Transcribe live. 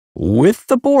With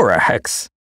the borax,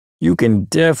 you can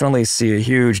definitely see a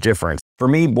huge difference. For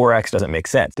me, borax doesn't make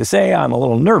sense. To say I'm a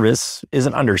little nervous is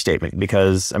an understatement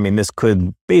because, I mean, this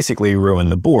could basically ruin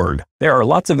the board. There are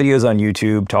lots of videos on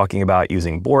YouTube talking about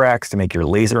using borax to make your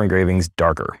laser engravings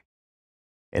darker.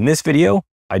 In this video,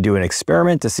 I do an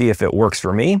experiment to see if it works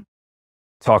for me,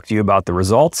 talk to you about the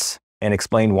results, and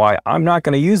explain why I'm not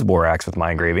going to use borax with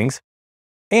my engravings.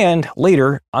 And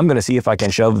later, I'm going to see if I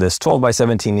can shove this 12 by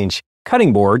 17 inch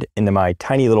cutting board into my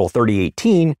tiny little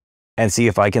 3018 and see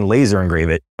if I can laser engrave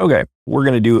it. Okay, we're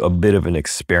going to do a bit of an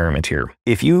experiment here.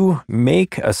 If you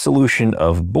make a solution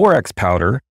of borax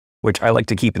powder, which I like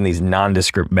to keep in these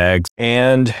nondescript bags,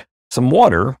 and some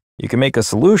water, you can make a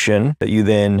solution that you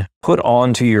then put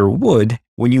onto your wood.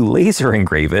 When you laser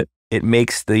engrave it, it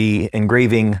makes the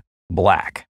engraving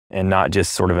black and not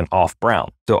just sort of an off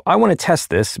brown. So I want to test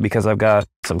this because I've got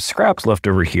some scraps left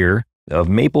over here of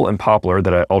maple and poplar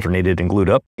that I alternated and glued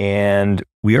up, and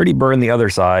we already burned the other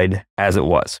side as it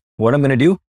was. What I'm going to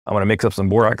do, I'm going to mix up some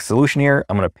borax solution here.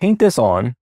 I'm going to paint this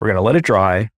on. We're going to let it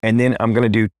dry, and then I'm going to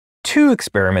do two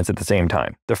experiments at the same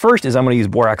time. The first is I'm going to use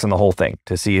borax on the whole thing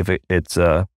to see if it's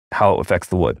how it affects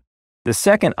the wood. The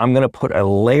second, I'm going to put a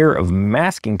layer of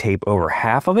masking tape over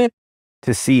half of it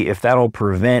to see if that'll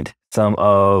prevent some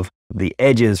of the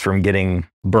edges from getting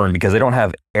burned because they don't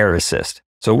have air assist.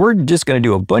 So we're just going to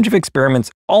do a bunch of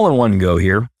experiments all in one go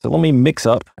here. So let me mix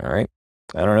up. All right.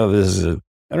 I don't know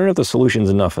if the solution's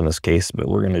enough in this case, but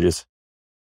we're going to just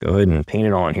go ahead and paint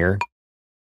it on here.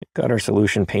 Got our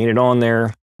solution painted on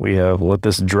there. We have let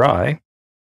this dry,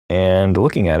 and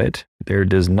looking at it, there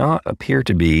does not appear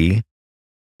to be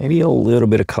maybe a little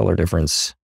bit of color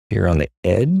difference here on the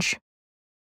edge.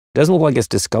 Doesn't look like it's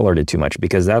discolored it too much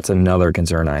because that's another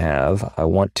concern I have. I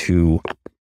want to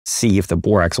see if the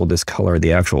borax will discolor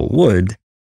the actual wood,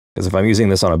 because if I'm using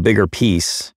this on a bigger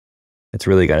piece, it's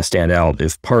really going to stand out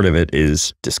if part of it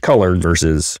is discolored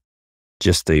versus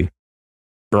just the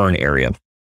burn area.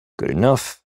 Good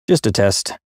enough, just a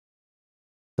test.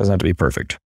 Doesn't have to be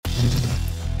perfect.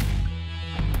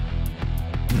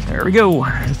 There we go.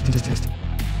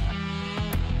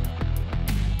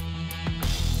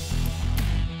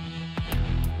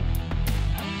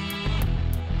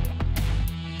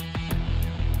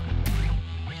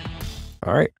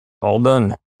 All right, all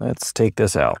done. Let's take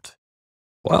this out.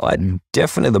 Well,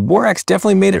 the borax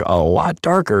definitely made it a lot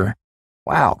darker.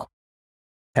 Wow,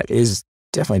 that is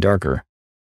definitely darker.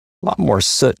 A lot more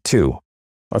soot too.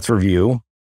 Let's review.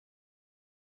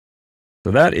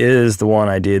 So that is the one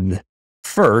I did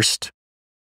first.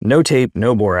 No tape,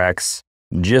 no borax,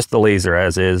 just the laser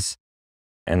as is.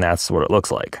 And that's what it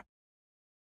looks like.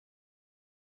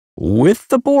 With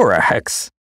the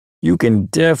borax, you can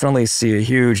definitely see a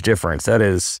huge difference. That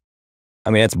is,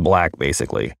 I mean, it's black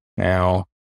basically. Now,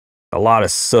 a lot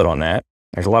of soot on that.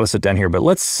 There's a lot of soot down here, but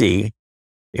let's see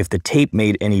if the tape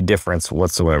made any difference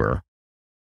whatsoever.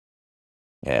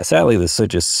 Yeah, sadly, the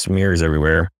soot just smears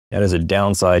everywhere. That is a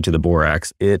downside to the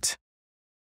borax. It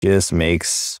just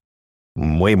makes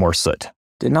way more soot.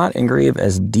 Did not engrave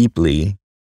as deeply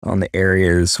on the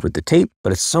areas with the tape,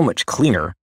 but it's so much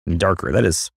cleaner and darker. That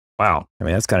is, wow. I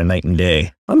mean, that's kind of night and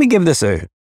day. Let me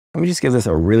just give this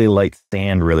a really light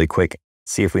sand really quick.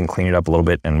 See if we can clean it up a little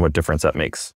bit and what difference that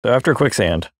makes. So after a quick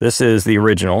sand, this is the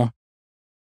original.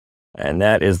 And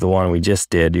that is the one we just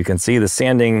did. You can see the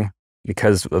sanding,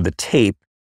 because of the tape,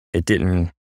 it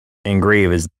didn't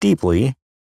engrave as deeply.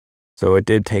 So it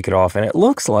did take it off. And it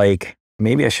looks like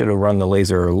maybe I should have run the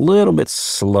laser a little bit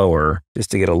slower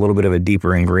just to get a little bit of a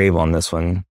deeper engrave on this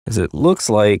one. Because it looks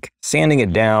like sanding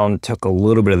it down took a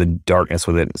little bit of the darkness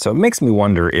with it. So it makes me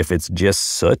wonder if it's just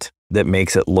soot that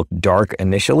makes it look dark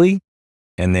initially,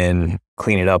 and then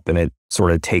clean it up and it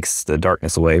sort of takes the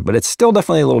darkness away. But it's still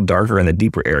definitely a little darker in the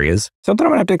deeper areas. Something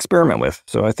I'm gonna have to experiment with.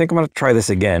 So I think I'm gonna try this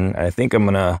again. I think I'm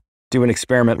gonna do an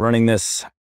experiment running this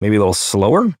maybe a little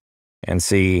slower and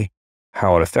see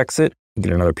how it affects it.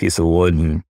 Get another piece of wood,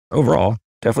 and overall, it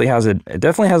definitely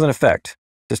has an effect.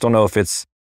 Just don't know if it's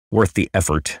worth the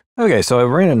effort. Okay, so I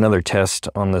ran another test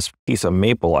on this piece of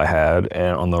maple I had,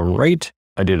 and on the right,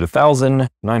 I did 1,000,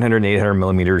 900, 800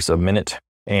 millimeters a minute.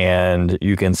 And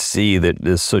you can see that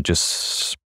this soot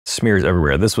just smears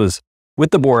everywhere. This was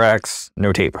with the borax,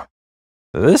 no tape.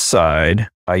 This side,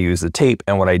 I used the tape,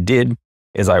 and what I did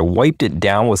is I wiped it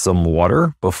down with some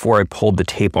water before I pulled the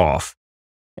tape off,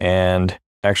 and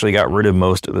actually got rid of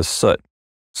most of the soot.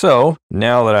 So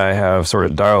now that I have sort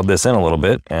of dialed this in a little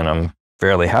bit, and I'm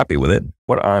fairly happy with it,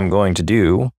 what I'm going to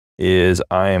do is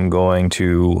I am going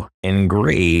to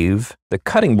engrave the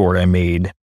cutting board I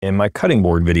made in my cutting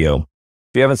board video.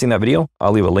 If you haven't seen that video,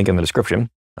 I'll leave a link in the description.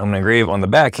 I'm going to engrave on the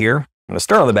back here going to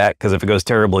start on the back because if it goes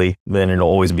terribly, then it'll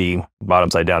always be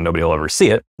bottom side down. Nobody will ever see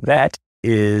it. That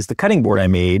is the cutting board I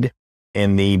made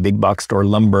in the big box store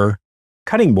lumber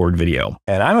cutting board video.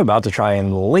 And I'm about to try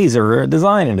and laser a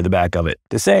design into the back of it.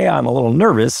 To say I'm a little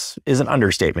nervous is an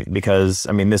understatement because,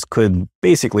 I mean, this could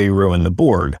basically ruin the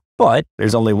board. But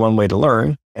there's only one way to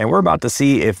learn. And we're about to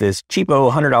see if this cheapo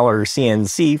 $100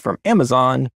 CNC from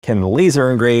Amazon can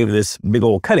laser engrave this big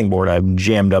old cutting board I've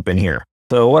jammed up in here.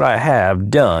 So what I have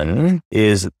done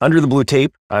is under the blue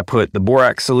tape, I put the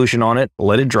borax solution on it,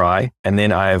 let it dry, and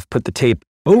then I've put the tape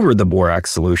over the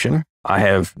borax solution. I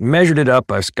have measured it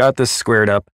up. I've got this squared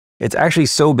up. It's actually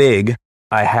so big,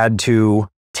 I had to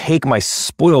take my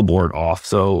spoil board off.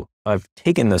 So I've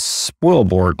taken the spoil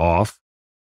board off.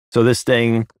 So this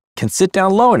thing can sit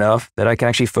down low enough that I can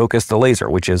actually focus the laser,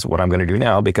 which is what I'm going to do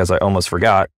now because I almost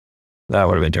forgot. That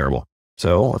would have been terrible.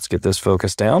 So let's get this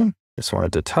focused down. Just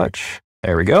wanted to touch.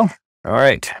 There we go. All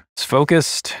right, it's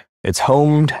focused. It's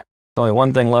homed. There's only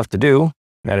one thing left to do.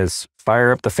 That is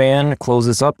fire up the fan, close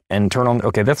this up, and turn on.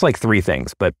 Okay, that's like 3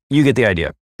 things, but you get the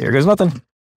idea. Here goes nothing.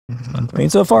 I mean,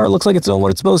 so far it looks like it's doing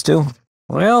what it's supposed to.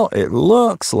 Well, it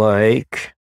looks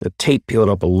like the tape peeled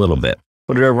up a little bit.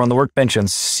 Put it over on the workbench and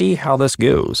see how this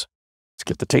goes. Let's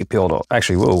get the tape peeled off.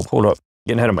 Actually, whoa, hold up.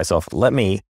 Getting ahead of myself. Let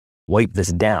me wipe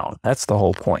this down. That's the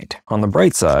whole point. On the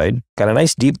bright side, got a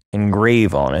nice deep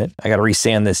engrave on it. I got to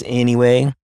resand this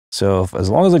anyway. So as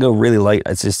long as I go really light,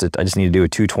 I just need to do a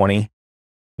 220.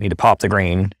 I need to pop the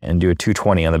grain and do a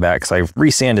 220 on the back because I've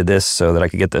resanded this so that I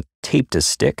could get the tape to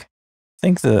stick. I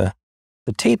think the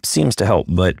tape seems to help,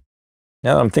 but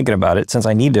now that I'm thinking about it, since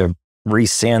I need to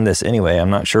resand this anyway, I'm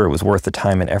not sure it was worth the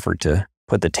time and effort to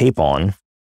put the tape on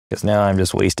because now I'm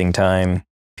just wasting time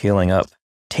peeling up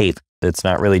tape that's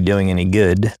not really doing any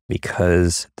good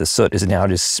because the soot is now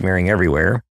just smearing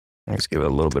everywhere. Let's give it a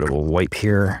little bit of a wipe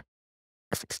here.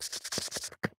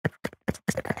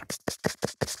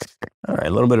 All right, a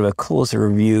little bit of a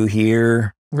closer view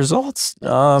here. Results,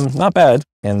 not bad.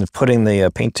 And putting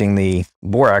the, painting the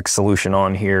borax solution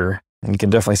on here, and you can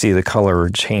definitely see the color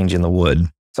change in the wood.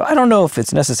 So I don't know if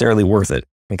it's necessarily worth it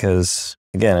because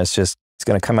again, it's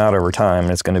going to come out over time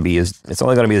and it's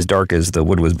only going to be as dark as the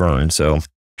wood was burned. So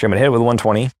I'm going to hit it with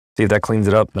 120, see if that cleans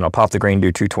it up. Then I'll pop the grain,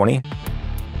 do 220.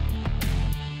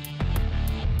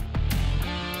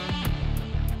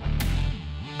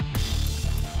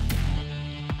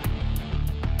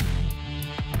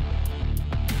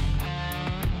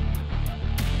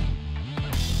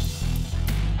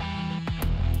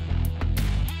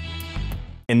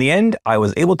 In the end, I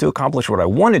was able to accomplish what I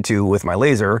wanted to with my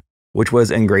laser, which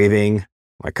was engraving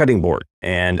my cutting board.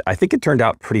 And I think it turned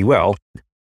out pretty well.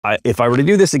 If I were to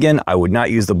do this again, I would not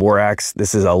use the borax.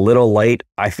 This is a little light.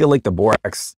 I feel like the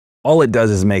borax, all it does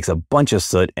is makes a bunch of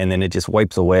soot and then it just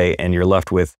wipes away and you're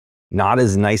left with not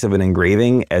as nice of an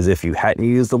engraving as if you hadn't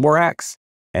used the borax,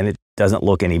 and it doesn't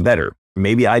look any better.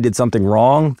 Maybe I did something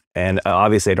wrong, and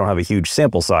obviously I don't have a huge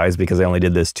sample size because I only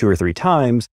did this 2 or 3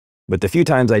 times, but the few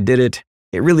times I did it,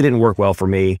 it really didn't work well for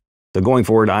me. So going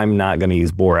forward, I'm not going to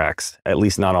use borax, at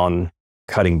least not on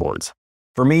cutting boards.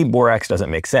 For me, borax doesn't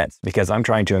make sense because I'm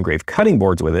trying to engrave cutting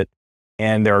boards with it.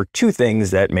 And there are 2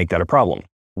 things that make that a problem.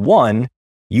 One,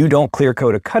 you don't clear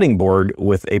coat a cutting board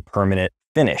with a permanent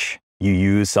finish. You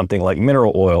use something like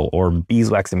mineral oil or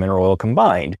beeswax and mineral oil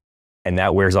combined, and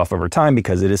that wears off over time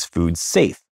because it is food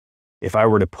safe. If I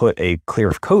were to put a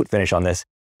clear coat finish on this,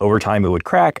 over time it would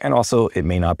crack, and also it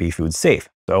may not be food safe.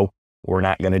 So we're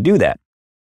not going to do that.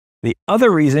 The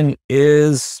other reason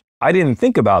is I didn't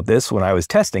think about this when I was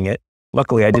testing it.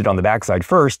 Luckily, I did it on the backside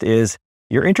first, is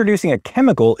you're introducing a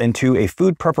chemical into a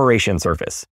food preparation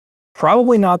surface.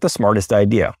 Probably not the smartest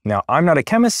idea. Now, I'm not a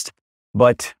chemist,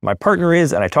 but my partner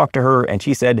is, and I talked to her and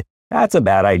she said, that's a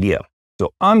bad idea.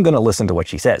 So I'm going to listen to what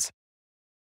she says.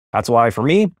 That's why for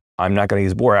me, I'm not going to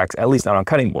use borax, at least not on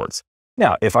cutting boards.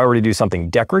 Now, if I were to do something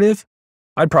decorative,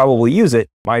 I'd probably use it.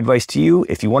 My advice to you,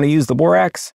 if you want to use the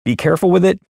borax, be careful with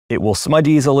it. It will smudge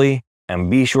easily,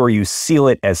 and be sure you seal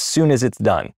it as soon as it's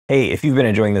done. Hey, if you've been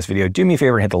enjoying this video, do me a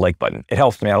favor and hit the like button. It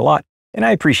helps me out a lot, and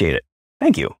I appreciate it.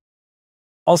 Thank you.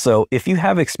 Also, if you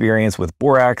have experience with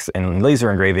borax and laser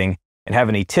engraving and have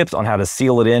any tips on how to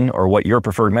seal it in or what your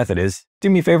preferred method is, do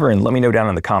me a favor and let me know down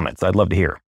in the comments. I'd love to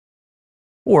hear.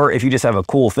 Or if you just have a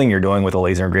cool thing you're doing with a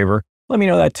laser engraver, let me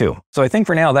know that too. So I think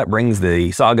for now that brings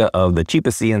the saga of the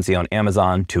cheapest CNC on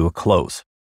Amazon to a close.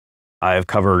 I've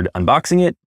covered unboxing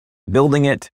it, building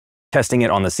it, testing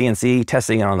it on the CNC,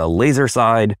 testing it on the laser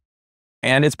side,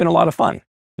 and it's been a lot of fun.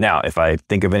 Now, if I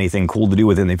think of anything cool to do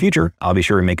with it in the future, I'll be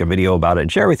sure to make a video about it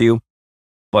and share with you.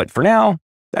 But for now,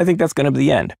 I think that's going to be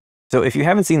the end. So if you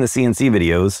haven't seen the CNC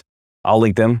videos, I'll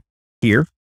link them. here.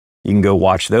 You can go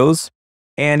watch those.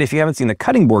 And if you haven't seen the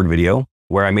cutting board video,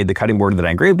 where I made the cutting board that I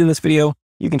engraved in this video,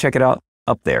 you can check it out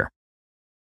up there.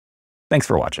 Thanks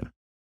for watching.